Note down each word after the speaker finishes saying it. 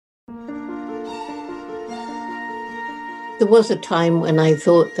There was a time when I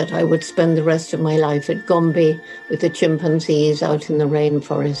thought that I would spend the rest of my life at Gombe with the chimpanzees out in the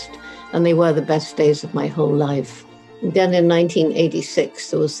rainforest, and they were the best days of my whole life. Then in 1986,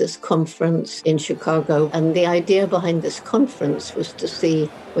 there was this conference in Chicago, and the idea behind this conference was to see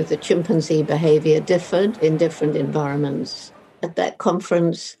whether chimpanzee behavior differed in different environments. At that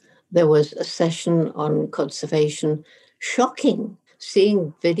conference, there was a session on conservation. Shocking,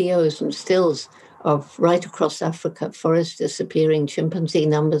 seeing videos and stills of right across Africa, forests disappearing, chimpanzee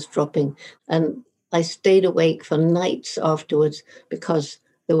numbers dropping. And I stayed awake for nights afterwards because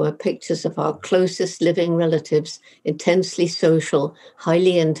there were pictures of our closest living relatives, intensely social,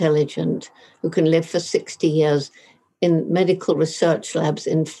 highly intelligent, who can live for 60 years in medical research labs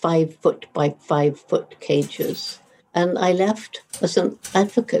in 5-foot by 5-foot cages. And I left as an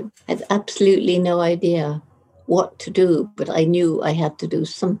advocate. I had absolutely no idea what to do, but I knew I had to do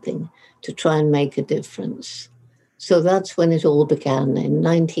something to try and make a difference. So that's when it all began in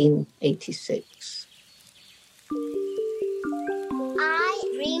 1986. I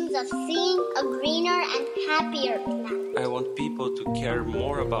dreamed of seeing a greener and happier planet. I want people to care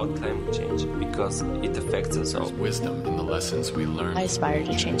more about climate change because it affects us all. There's wisdom in the lessons we learn. I aspire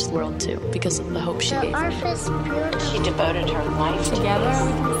to change the world too because of the hope she gave. The earth is beautiful. She devoted her life to Together this. we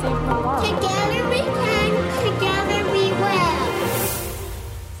can save the world. Together we can. Together we will.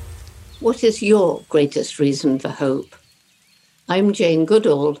 What is your greatest reason for hope? I'm Jane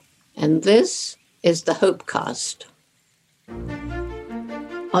Goodall, and this is the Hopecast.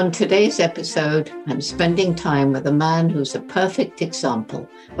 On today's episode, I'm spending time with a man who's a perfect example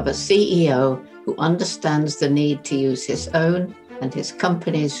of a CEO who understands the need to use his own and his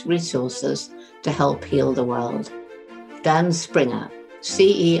company's resources to help heal the world. Dan Springer,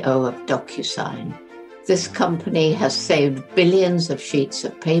 CEO of DocuSign. This company has saved billions of sheets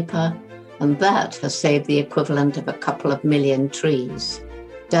of paper, and that has saved the equivalent of a couple of million trees.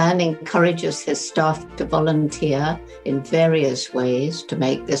 Dan encourages his staff to volunteer in various ways to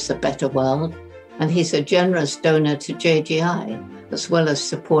make this a better world, and he's a generous donor to JGI, as well as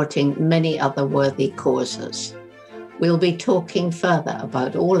supporting many other worthy causes. We'll be talking further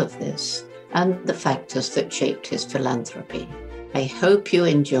about all of this and the factors that shaped his philanthropy. I hope you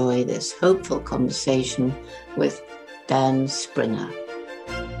enjoy this hopeful conversation with Dan Springer.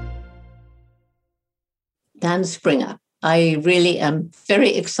 Dan Springer, I really am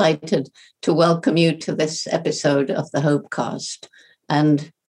very excited to welcome you to this episode of the Hopecast.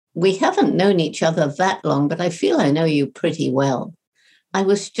 And we haven't known each other that long, but I feel I know you pretty well. I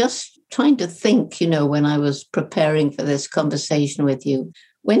was just trying to think, when I was preparing for this conversation with you,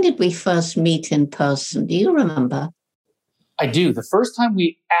 when did we first meet in person? Do you remember? I do. The first time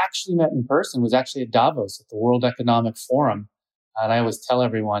we actually met in person was actually at Davos at the World Economic Forum. And I always tell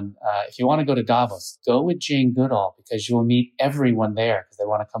everyone, if you want to go to Davos, go with Jane Goodall because you will meet everyone there because they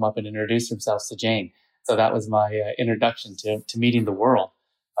want to come up and introduce themselves to Jane. So that was my introduction to meeting the world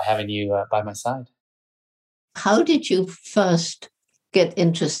by having you by my side. How did you first get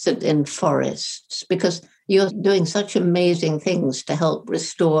interested in forests? Because you're doing such amazing things to help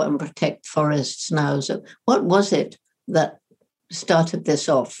restore and protect forests now. So what was it that started this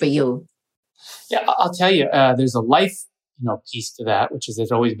off for you? Yeah, I'll tell you, there's a life piece to that, which is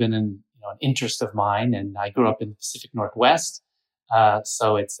it's always been an interest of mine. And I grew up in the Pacific Northwest.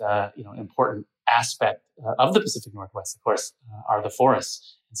 So it's, an important aspect of the Pacific Northwest, of course, are the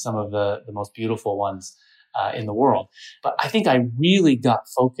forests and some of the most beautiful ones in the world. But I think I really got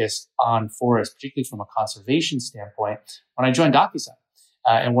focused on forests, particularly from a conservation standpoint, when I joined DocuSign.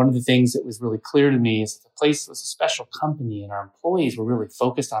 And one of the things that was really clear to me is that the place was a special company and our employees were really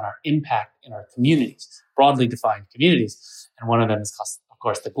focused on our impact in our communities, broadly defined communities. And one of them is, of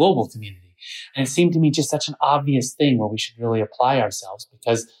course, the global community. And it seemed to me just such an obvious thing where we should really apply ourselves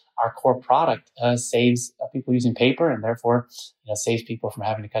because our core product saves people using paper and therefore saves people from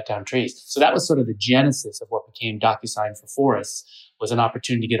having to cut down trees. So that was sort of the genesis of what became DocuSign for Forests, was an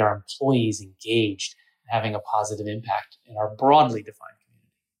opportunity to get our employees engaged and having a positive impact in our broadly defined community.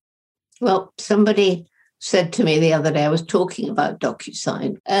 Well, somebody said to me the other day, I was talking about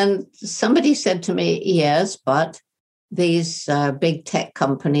DocuSign, and somebody said to me, yes, but these big tech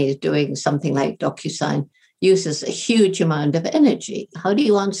companies doing something like DocuSign uses a huge amount of energy. How do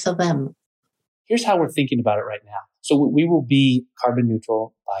you answer them? Here's how we're thinking about it right now. So we will be carbon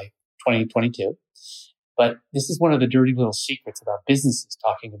neutral by 2022. But this is one of the dirty little secrets about businesses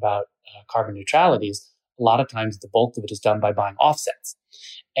talking about carbon neutrality is a lot of times the bulk of it is done by buying offsets.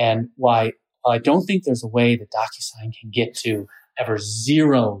 And while I don't think there's a way that DocuSign can get to ever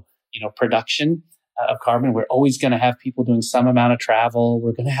zero, production of carbon, we're always going to have people doing some amount of travel.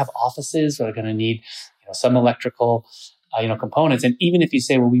 We're going to have offices that are going to need some electrical components. And even if you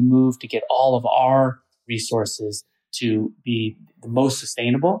say, well, we move to get all of our resources to be the most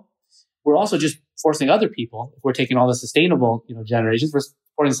sustainable, we're also just forcing other people. If we're taking all the sustainable, generations, we're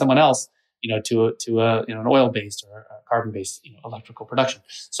forcing someone else, to an oil-based or a carbon-based, electrical production.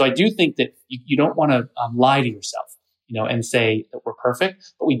 So I do think that you don't want to lie to yourself, and say that we're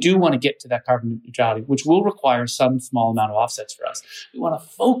perfect, but we do want to get to that carbon neutrality, which will require some small amount of offsets for us. We want to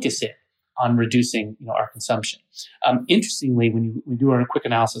focus it on reducing, our consumption. Interestingly, when we do a quick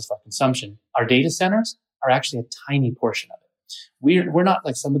analysis of our consumption, our data centers are actually a tiny portion of it. We're not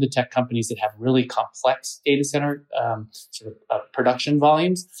like some of the tech companies that have really complex data center production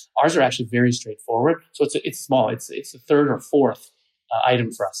volumes. Ours are actually very straightforward. So it's small. It's the third or fourth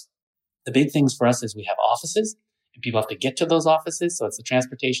item for us. The big things for us is we have offices, and people have to get to those offices. So it's the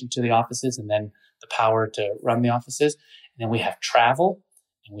transportation to the offices, and then the power to run the offices. And then we have travel,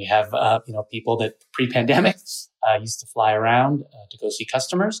 and we have people that pre-pandemic used to fly around to go see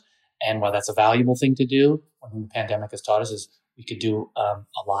customers. And while that's a valuable thing to do, one thing the pandemic has taught us is we could do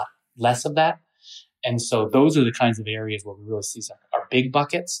a lot less of that. And so those are the kinds of areas where we really see our big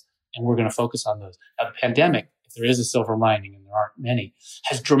buckets, and we're going to focus on those. Now, the pandemic, if there is a silver lining, and there aren't many,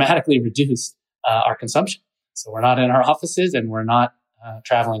 has dramatically reduced our consumption. So we're not in our offices, and we're not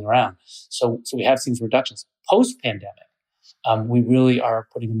traveling around. So we have seen some reductions. Post-pandemic, we really are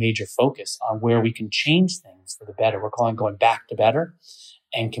putting a major focus on where we can change things for the better. We're calling going back to better,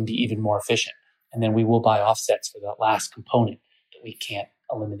 and can be even more efficient. And then we will buy offsets for that last component that we can't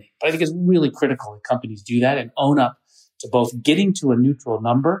eliminate. But I think it's really critical that companies do that and own up to both getting to a neutral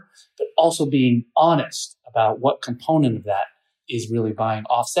number, but also being honest about what component of that is really buying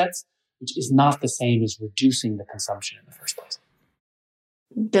offsets, which is not the same as reducing the consumption in the first place.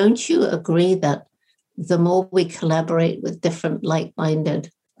 Don't you agree that the more we collaborate with different like-minded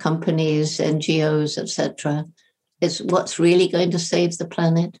companies, NGOs, etc., is what's really going to save the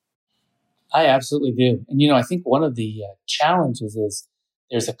planet? I absolutely do. And, I think one of the challenges is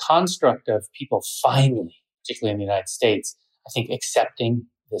there's a construct of people finally, particularly in the United States, I think accepting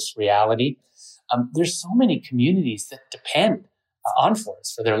this reality. There's so many communities that depend on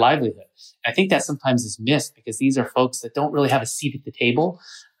forests for their livelihood. And I think that sometimes is missed because these are folks that don't really have a seat at the table,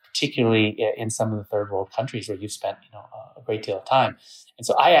 particularly in some of the third world countries where you've spent, a great deal of time. And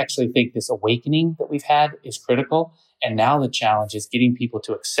so I actually think this awakening that we've had is critical. And now the challenge is getting people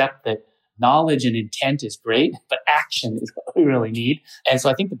to accept that knowledge and intent is great, but action is what we really need. And so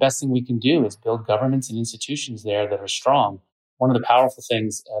I think the best thing we can do is build governments and institutions there that are strong. One of the powerful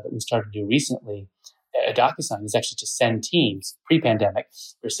things that we started to do recently at DocuSign is actually to send teams, pre-pandemic,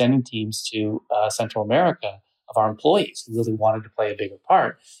 we're sending teams to Central America of our employees who really wanted to play a bigger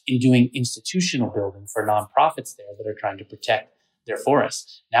part in doing institutional building for nonprofits there that are trying to protect their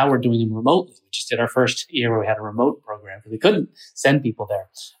forests. Now we're doing them remotely. We just did our first year where we had a remote program because we couldn't send people there.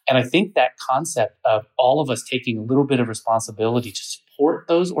 And I think that concept of all of us taking a little bit of responsibility to support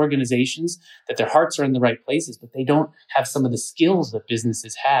those organizations, that their hearts are in the right places, but they don't have some of the skills that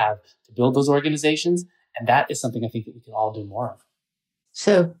businesses have to build those organizations. And that is something I think that we can all do more of.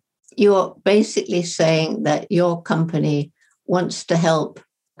 So you're basically saying that your company wants to help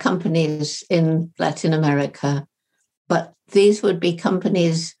companies in Latin America, but these would be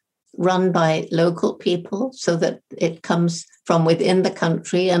companies run by local people so that it comes from within the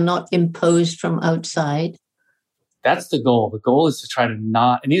country and not imposed from outside. That's the goal. The goal is to try to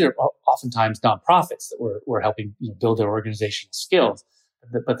not, and these are oftentimes nonprofits that we're helping build their organizational skills.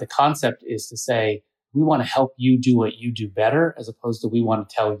 But the concept is to say, we want to help you do what you do better, as opposed to we want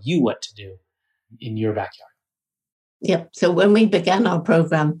to tell you what to do in your backyard. Yep. So when we began our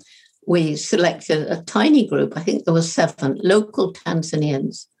program, we selected a tiny group. I think there were 7 local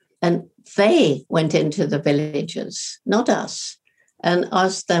Tanzanians, and they went into the villages, not us, and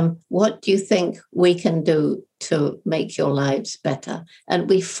asked them, what do you think we can do to make your lives better? And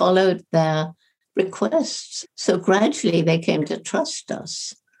we followed their requests. So gradually they came to trust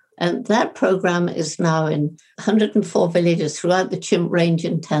us. And that program is now in 104 villages throughout the Chimp Range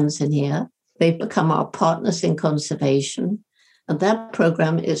in Tanzania. They've become our partners in conservation. And that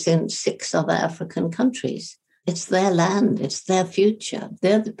program is in 6 other African countries. It's their land. It's their future.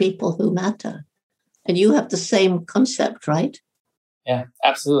 They're the people who matter. And you have the same concept, right? Yeah,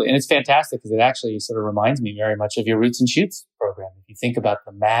 absolutely. And it's fantastic because it actually sort of reminds me very much of your Roots and Shoots program. If you think about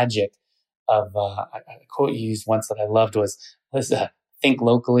the magic of, a quote you used once that I loved was think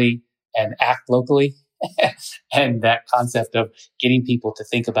locally and act locally. And that concept of getting people to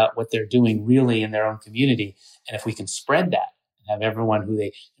think about what they're doing really in their own community. And if we can spread that and have everyone who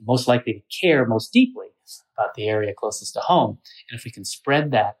they most likely to care most deeply about the area closest to home, and if we can spread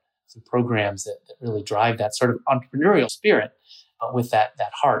that through programs that really drive that sort of entrepreneurial spirit, but with that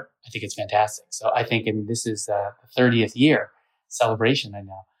heart. I think it's fantastic. So I think, and this is the 30th year celebration I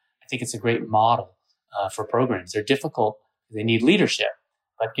know, I think it's a great model for programs. They're difficult. They need leadership,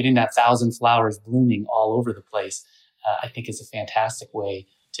 but getting that 1,000 flowers blooming all over the place, I think is a fantastic way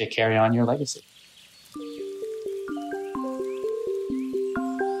to carry on your legacy.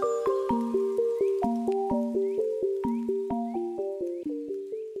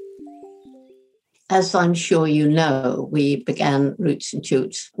 As I'm sure you know, we began Roots and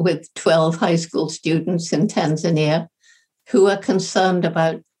Shoots with 12 high school students in Tanzania who are concerned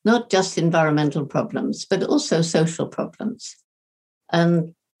about not just environmental problems, but also social problems.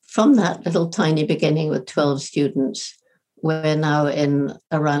 And from that little tiny beginning with 12 students, we're now in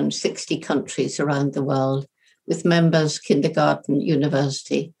around 60 countries around the world with members, kindergarten,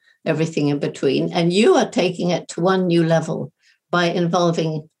 university, everything in between. And you are taking it to one new level by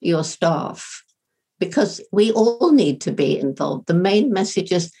involving your staff, because we all need to be involved. The main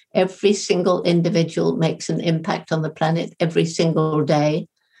message is every single individual makes an impact on the planet every single day.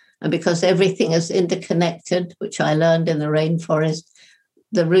 And because everything is interconnected, which I learned in the rainforest,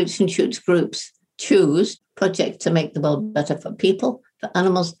 the Roots and Shoots groups choose projects to make the world better for people, for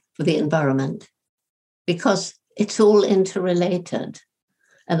animals, for the environment, because it's all interrelated.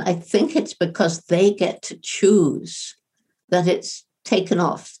 And I think it's because they get to choose that it's taken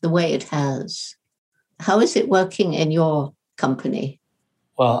off the way it has. How is it working in your company?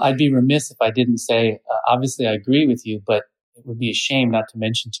 Well, I'd be remiss if I didn't say, obviously I agree with you, but it would be a shame not to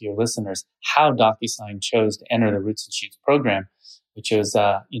mention to your listeners how DocuSign chose to enter the Roots and Shoots program, which was,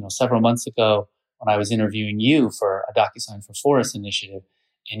 several months ago when I was interviewing you for a DocuSign for Forests initiative,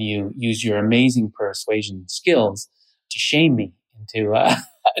 and you used your amazing persuasion skills to shame me into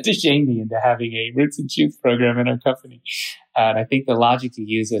having a Roots and Shoots program in our company. And I think the logic you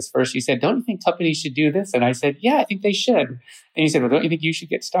used was, first you said, don't you think companies should do this? And I said, yeah, I think they should. And you said, well, don't you think you should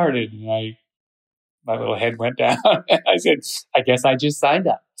get started? And my little head went down. And I said, I guess I just signed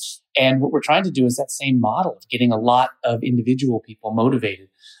up. And what we're trying to do is that same model of getting a lot of individual people motivated.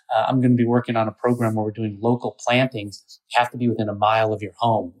 I'm going to be working on a program where we're doing local plantings. You have to be within a mile of your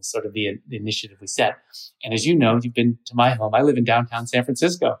home, is sort of the initiative we set. And as you know, you've been to my home. I live in downtown San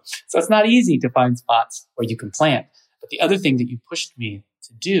Francisco. So it's not easy to find spots where you can plant. But the other thing that you pushed me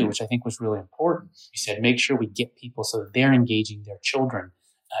to do, which I think was really important, you said, make sure we get people so that they're engaging their children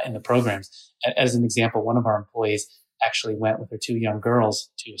in the programs. As an example, one of our employees actually went with her 2 young girls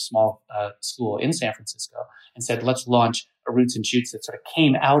to a small school in San Francisco and said, let's launch a Roots and Shoots that sort of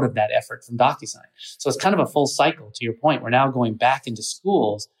came out of that effort from DocuSign. So it's kind of a full cycle. To your point, we're now going back into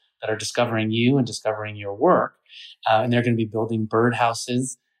schools that are discovering you and discovering your work. And they're going to be building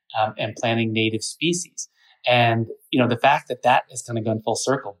birdhouses and planting native species. And, the fact that is kind of gone full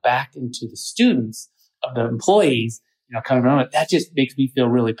circle back into the students of the employees, coming around it, that just makes me feel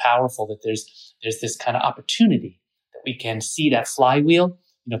really powerful that there's this kind of opportunity that we can see that flywheel,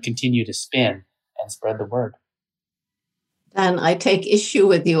 continue to spin and spread the word. Dan, I take issue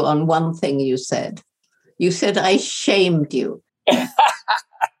with you on one thing you said. You said I shamed you.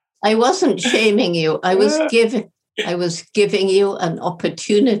 I wasn't shaming you. I was giving you an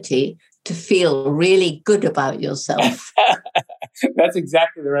opportunity to feel really good about yourself. That's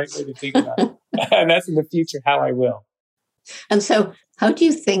exactly the right way to think about it. And that's in the future how I will. And so how do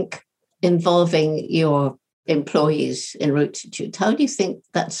you think involving your employees in Roots and Shoots, how do you think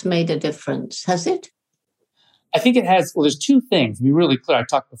that's made a difference? Has it? I think it has. Well, there's two things. To be really clear, I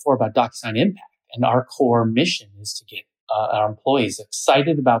talked before about DocuSign Impact, and our core mission is to get our employees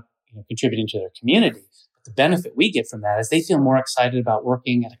excited about contributing to their community. But the benefit we get from that is they feel more excited about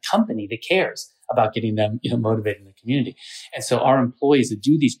working at a company that cares about getting them motivated in the community. And so our employees that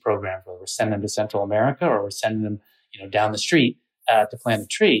do these programs, whether we're sending them to Central America or we're sending them down the street to plant a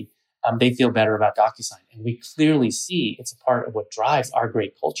tree, they feel better about DocuSign. And we clearly see it's a part of what drives our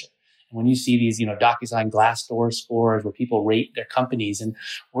great culture. And when you see these, DocuSign Glassdoor scores where people rate their companies, and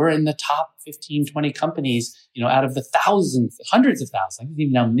we're in the top 15, 20 companies, out of the thousands, hundreds of thousands, I think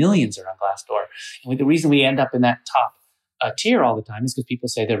even now millions are on Glassdoor. And the reason we end up in that top tier all the time is because people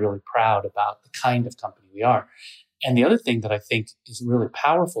say they're really proud about the kind of company we are. And the other thing that I think is really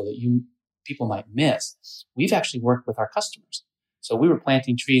powerful that people might miss, we've actually worked with our customers. So we were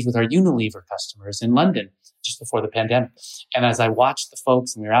planting trees with our Unilever customers in London just before the pandemic. And as I watched the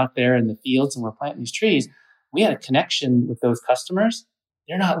folks and we were out there in the fields and we're planting these trees, we had a connection with those customers.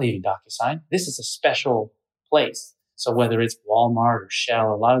 They're not leaving DocuSign. This is a special place. So whether it's Walmart or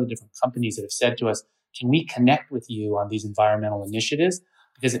Shell, a lot of the different companies that have said to us, can we connect with you on these environmental initiatives?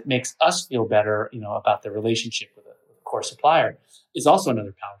 Because it makes us feel better, about the relationship with a core supplier, is also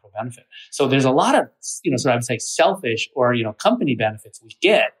another powerful benefit. So there's a lot of, so I would say selfish or, company benefits we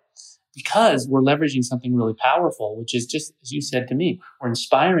get because we're leveraging something really powerful, which is just, as you said to me, we're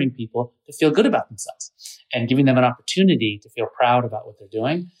inspiring people to feel good about themselves and giving them an opportunity to feel proud about what they're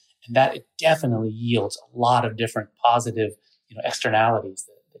doing. And that it definitely yields a lot of different positive, externalities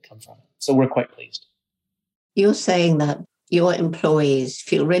that come from it. So we're quite pleased. You're saying that your employees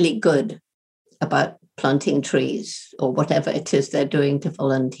feel really good about planting trees or whatever it is they're doing to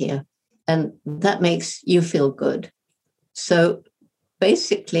volunteer. And that makes you feel good. So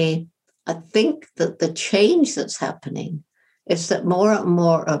basically, I think that the change that's happening is that more and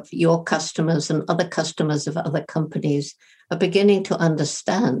more of your customers and other customers of other companies are beginning to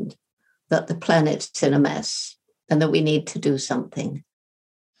understand that the planet's in a mess and that we need to do something.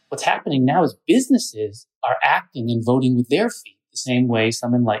 What's happening now is businesses are acting and voting with their feet the same way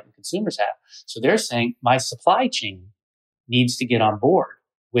some enlightened consumers have. So they're saying my supply chain needs to get on board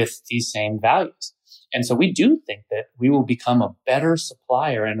with these same values. And so we do think that we will become a better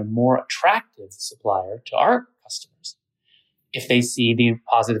supplier and a more attractive supplier to our customers if they see the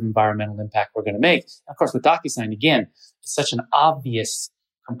positive environmental impact we're going to make. Of course, with DocuSign, again, it's such an obvious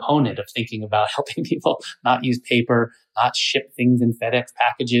component of thinking about helping people not use paper, not ship things in FedEx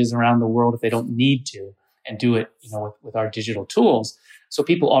packages around the world if they don't need to, and do it, with our digital tools. So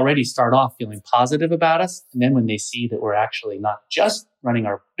people already start off feeling positive about us. And then when they see that we're actually not just running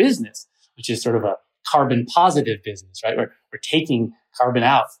our business, which is sort of a carbon positive business, right? We're taking carbon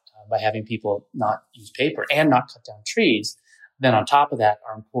out by having people not use paper and not cut down trees. Then on top of that,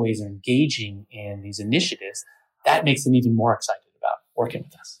 our employees are engaging in these initiatives. That makes them even more excited about working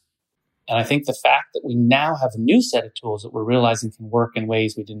with us. And I think the fact that we now have a new set of tools that we're realizing can work in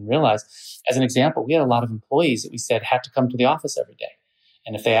ways we didn't realize. As an example, we had a lot of employees that we said had to come to the office every day.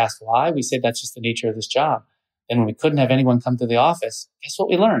 And if they asked why, we said that's just the nature of this job. Then when we couldn't have anyone come to the office, guess what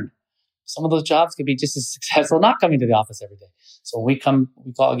we learned? Some of those jobs could be just as successful not coming to the office every day. So when we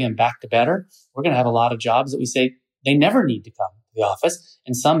call again back to better, we're going to have a lot of jobs that we say they never need to come to the office.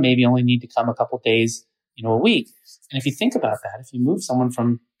 And some maybe only need to come a couple of days, a week. And if you think about that, if you move someone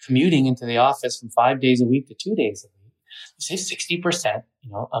from commuting into the office from 5 days a week to 2 days a week, you save 60%,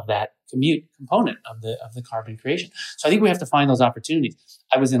 of that commute component of the carbon creation. So I think we have to find those opportunities.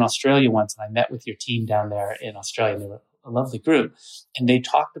 I was in Australia once and I met with your team down there in Australia. They were a lovely group. And they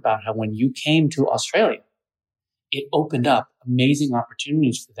talked about how when you came to Australia, it opened up amazing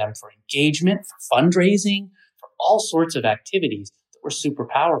opportunities for them for engagement, for fundraising, for all sorts of activities that were super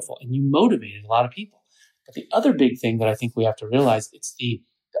powerful. And you motivated a lot of people. But the other big thing that I think we have to realize, it's the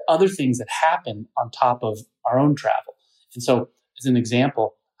other things that happen on top of our own travel. And so as an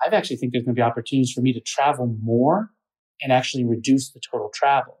example, I actually think there's going to be opportunities for me to travel more and actually reduce the total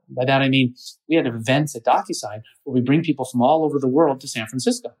travel. By that, I mean, we had events at DocuSign where we bring people from all over the world to San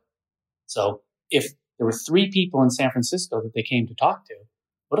Francisco. So if there were 3 people in San Francisco that they came to talk to,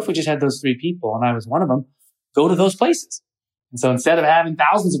 what if we just had those 3 people, and I was one of them, go to those places? And so instead of having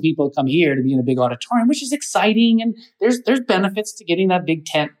thousands of people come here to be in a big auditorium, which is exciting, and there's benefits to getting that big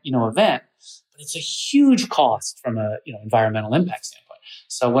tent, event, but it's a huge cost from a, environmental impact standpoint.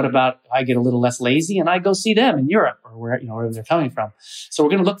 So what about if I get a little less lazy and I go see them in Europe or wherever they're coming from? So we're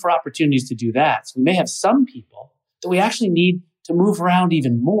going to look for opportunities to do that. So we may have some people that we actually need to move around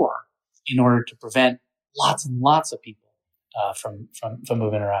even more in order to prevent lots and lots of people from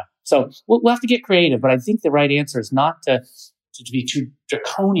moving around. So we'll have to get creative, but I think the right answer is not to be too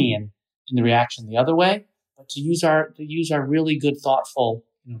draconian in the reaction the other way, but to use our really good, thoughtful,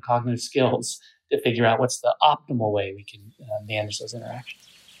 cognitive skills to figure out what's the optimal way we can manage those interactions.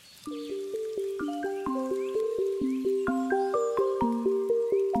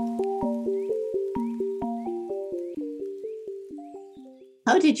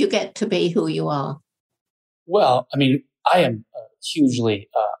 How did you get to be who you are? Well, I mean, I am hugely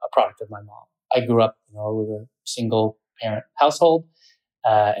a product of my mom. I grew up, with a single parent household.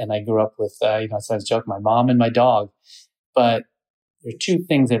 And I grew up with, I sometimes joke, my mom and my dog. But there are 2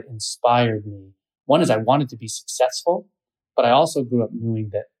 things that inspired me. One is I wanted to be successful, but I also grew up knowing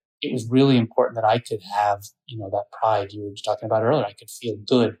that it was really important that I could have, that pride you were talking about earlier. I could feel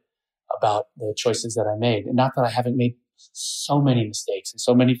good about the choices that I made. And not that I haven't made so many mistakes and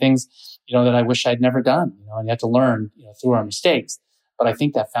so many things, that I wish I'd never done, and you have to learn, through our mistakes. But I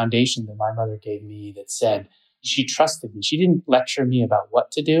think that foundation that my mother gave me that said, she trusted me. She didn't lecture me about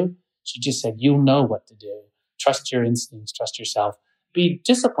what to do. She just said, you'll know what to do. Trust your instincts, trust yourself. Be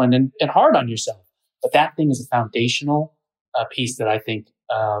disciplined and hard on yourself. But that thing is a foundational piece that I think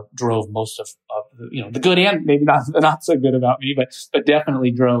drove most of the good and maybe not so good about me, but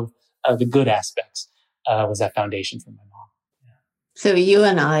definitely drove the good aspects was that foundation for my mom. So you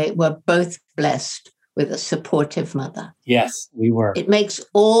and I were both blessed with a supportive mother. Yes, we were. It makes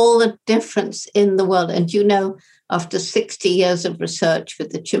all the difference in the world. And you know, after 60 years of research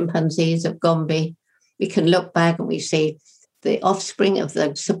with the chimpanzees of Gombe, we can look back and we see the offspring of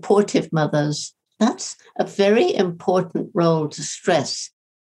the supportive mothers. That's a very important role to stress.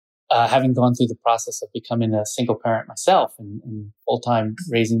 Having gone through the process of becoming a single parent myself and full-time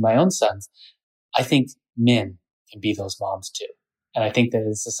raising my own sons, I think men can be those moms too. And I think that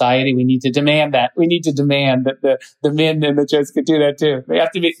as society, we need to demand that. We need to demand that the men and the children can do that too.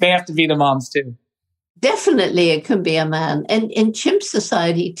 They have to be the moms too. Definitely it can be a man. And in chimp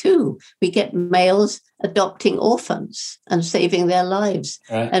society too, we get males adopting orphans and saving their lives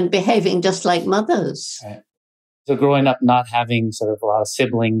and behaving just like mothers. Right. So growing up not having sort of a lot of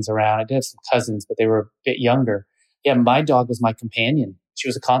siblings around, I did have some cousins, but they were a bit younger. Yeah, my dog was my companion. She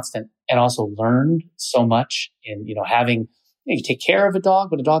was a constant and also learned so much in, having, you take care of a dog,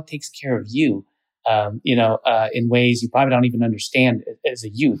 but a dog takes care of you, in ways you probably don't even understand as a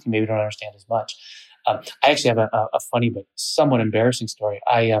youth. You maybe don't understand as much. I actually have a funny but somewhat embarrassing story.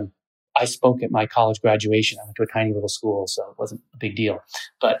 I spoke at my college graduation. I went to a tiny little school, so it wasn't a big deal.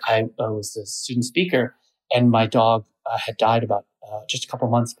 But I was the student speaker, and my dog had died about just a couple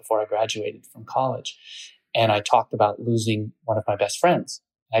months before I graduated from college. And I talked about losing one of my best friends.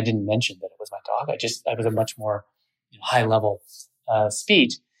 I didn't mention that it was my dog. I was a much more high level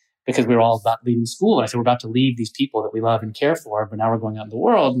speech because we were all about leaving school. And I said, we're about to leave these people that we love and care for, but now we're going out in the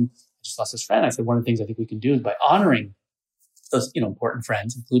world. And I just lost this friend. I said, one of the things I think we can do is by honoring those, important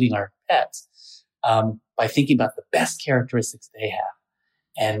friends, including our pets, by thinking about the best characteristics they have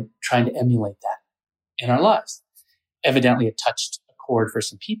and trying to emulate that in our lives. Evidently, it touched a chord for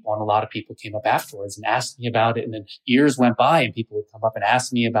some people, and a lot of people came up afterwards and asked me about it. And then years went by, and people would come up and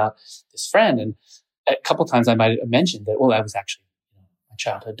ask me about this friend. And a couple of times I might have mentioned that, that was actually my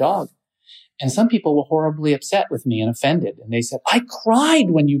childhood dog. And some people were horribly upset with me and offended. And they said, I cried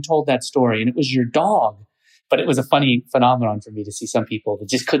when you told that story, and it was your dog. But it was a funny phenomenon for me to see some people that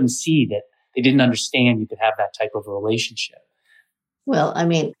just couldn't see that they didn't understand you could have that type of a relationship. Well, I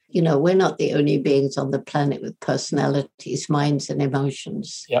mean, we're not the only beings on the planet with personalities, minds, and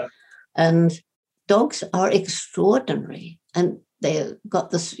emotions. Yep. And dogs are extraordinary. And they've got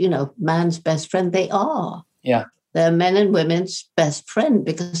this, man's best friend. They are. Yeah. They're men and women's best friend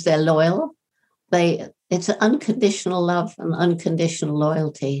because they're loyal. It's an unconditional love and unconditional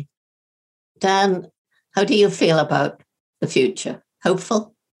loyalty. Dan, how do you feel about the future?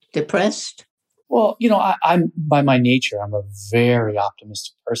 Hopeful? Depressed? Well, I'm by my nature, I'm a very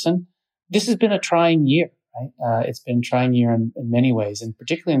optimistic person. This has been a trying year, right? It's been a trying year in many ways, and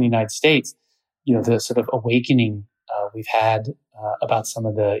particularly in the United States, the sort of awakening we've had about some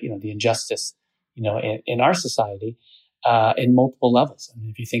of the, the injustice, in our society in multiple levels. I mean,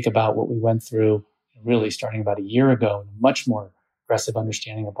 if you think about what we went through really starting about a year ago, and a much more aggressive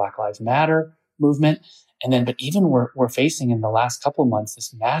understanding of Black Lives Matter movement. And then, but even we're facing in the last couple of months,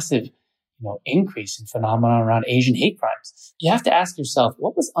 this massive increase in phenomena around Asian hate crimes. You have to ask yourself,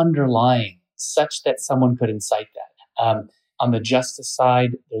 what was underlying such that someone could incite that? On the justice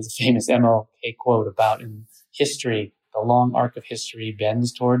side, there's a famous MLK quote about in history, the long arc of history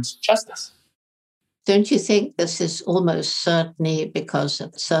bends towards justice. Don't you think this is almost certainly because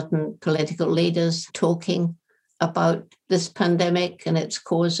of certain political leaders talking about this pandemic and its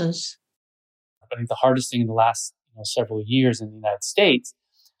causes? I think the hardest thing in the last several years in the United States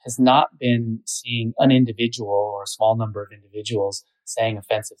has not been seeing an individual or a small number of individuals saying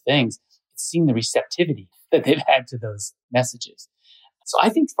offensive things. It's seeing the receptivity that they've had to those messages. So I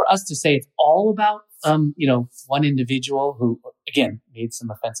think for us to say it's all about, one individual who, again, made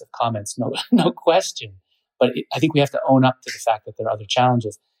some offensive comments, no question. But I think we have to own up to the fact that there are other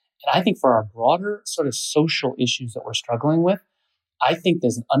challenges. And I think for our broader sort of social issues that we're struggling with, I think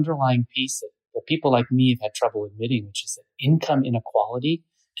there's an underlying piece that people like me have had trouble admitting, which is that income inequality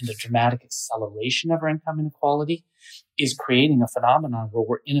and the dramatic acceleration of our income inequality is creating a phenomenon where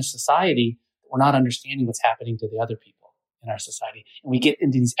we're in a society that we're not understanding what's happening to the other people in our society. And we get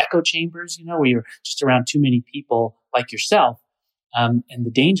into these echo chambers, where you're just around too many people like yourself. And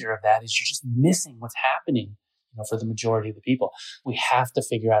the danger of that is you're just missing what's happening, for the majority of the people. We have to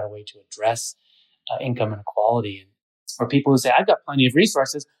figure out a way to address income inequality. And for people who say, I've got plenty of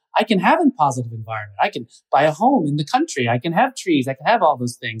resources, I can have a positive environment. I can buy a home in the country. I can have trees. I can have all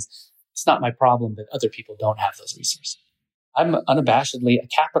those things. It's not my problem that other people don't have those resources. I'm unabashedly a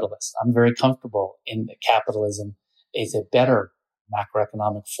capitalist. I'm very comfortable in that capitalism is a better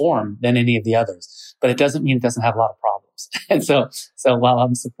macroeconomic form than any of the others. But it doesn't mean it doesn't have a lot of problems. And so while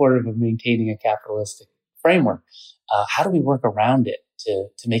I'm supportive of maintaining a capitalistic framework, how do we work around it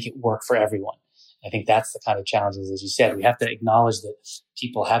to make it work for everyone? I think that's the kind of challenges, as you said. We have to acknowledge that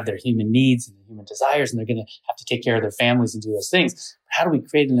people have their human needs and their human desires, and they're going to have to take care of their families and do those things. But how do we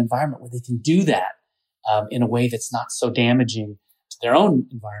create an environment where they can do that in a way that's not so damaging to their own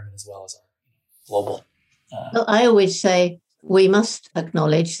environment as well as our global? Well, I always say we must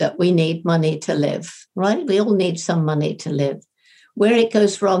acknowledge that we need money to live, right? We all need some money to live. Where it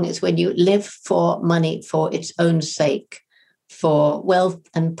goes wrong is when you live for money for its own sake, for wealth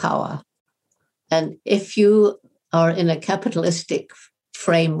and power. And if you are in a capitalistic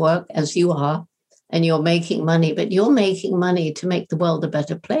framework, as you are, and you're making money, but you're making money to make the world a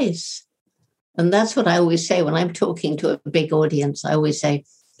better place. And that's what I always say when I'm talking to a big audience. I always say,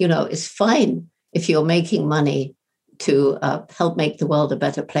 it's fine if you're making money to help make the world a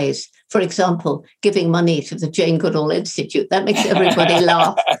better place. For example, giving money to the Jane Goodall Institute. That makes everybody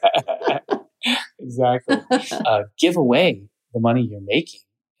laugh. Exactly. Give away the money you're making.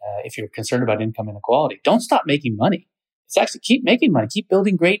 If you're concerned about income inequality, don't stop making money. It's actually keep making money, keep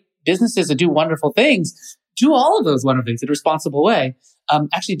building great businesses that do wonderful things. Do all of those wonderful things in a responsible way.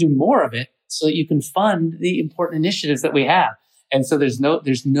 Actually do more of it so that you can fund the important initiatives that we have. And so there's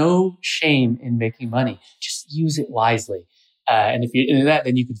no shame in making money. Just use it wisely. And if you do that,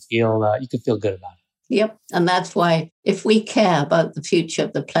 then you can feel good about it. Yep. And that's why if we care about the future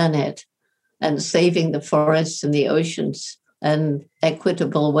of the planet and saving the forests and the oceans and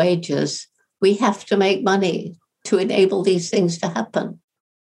equitable wages, we have to make money to enable these things to happen.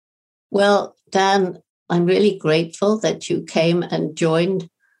 Well, Dan, I'm really grateful that you came and joined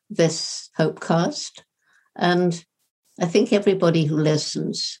this Hopecast. And I think everybody who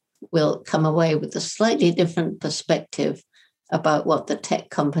listens will come away with a slightly different perspective about what the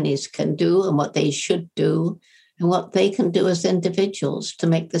tech companies can do and what they should do and what they can do as individuals to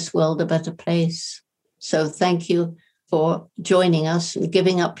make this world a better place. So thank you for joining us and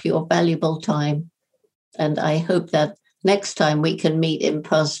giving up your valuable time. And I hope that next time we can meet in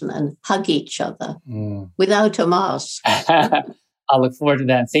person and hug each other without a mask. I'll look forward to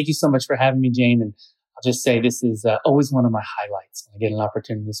that. Thank you so much for having me, Jane. And I'll just say this is always one of my highlights when I get an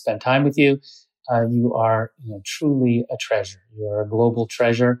opportunity to spend time with you. You are truly a treasure. You are a global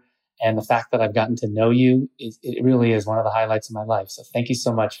treasure. And the fact that I've gotten to know you, it really is one of the highlights of my life. So thank you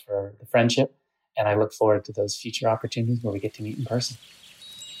so much for the friendship. And I look forward to those future opportunities where we get to meet in person.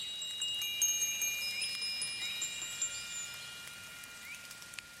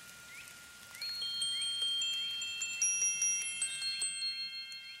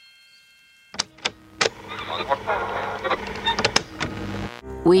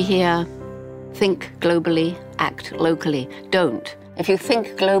 We here think globally, act locally. Don't. If you think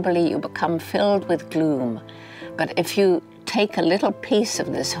globally, you become filled with gloom. But if you take a little piece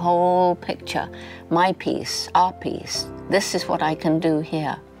of this whole picture, my piece, our piece, this is what I can do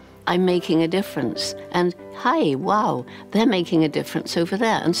here. I'm making a difference. And hi, wow, they're making a difference over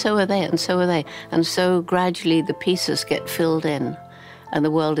there. And so are they, and so are they. And so gradually the pieces get filled in. And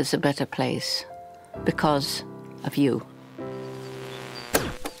the world is a better place because of you.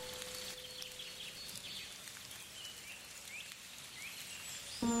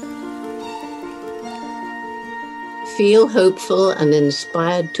 Feel hopeful and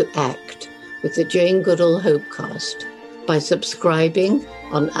inspired to act with the Jane Goodall Hopecast by subscribing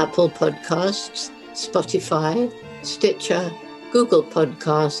on Apple Podcasts, Spotify, Stitcher, Google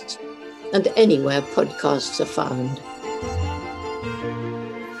Podcasts, and anywhere podcasts are found.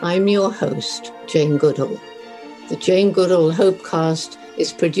 I'm your host, Jane Goodall. The Jane Goodall Hopecast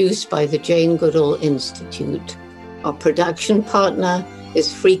is produced by the Jane Goodall Institute. Our production partner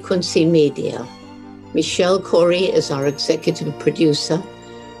is Frequency Media. Michelle Corey is our executive producer,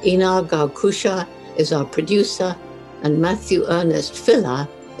 Ina Gaukusha is our producer, and Matthew Ernest Filler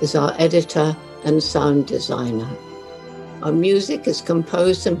is our editor and sound designer. Our music is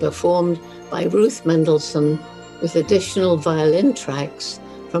composed and performed by Ruth Mendelssohn with additional violin tracks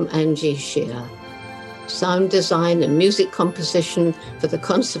from Angie Shear. Sound design and music composition for the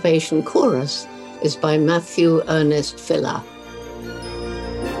Conservation Chorus is by Matthew Ernest Filler.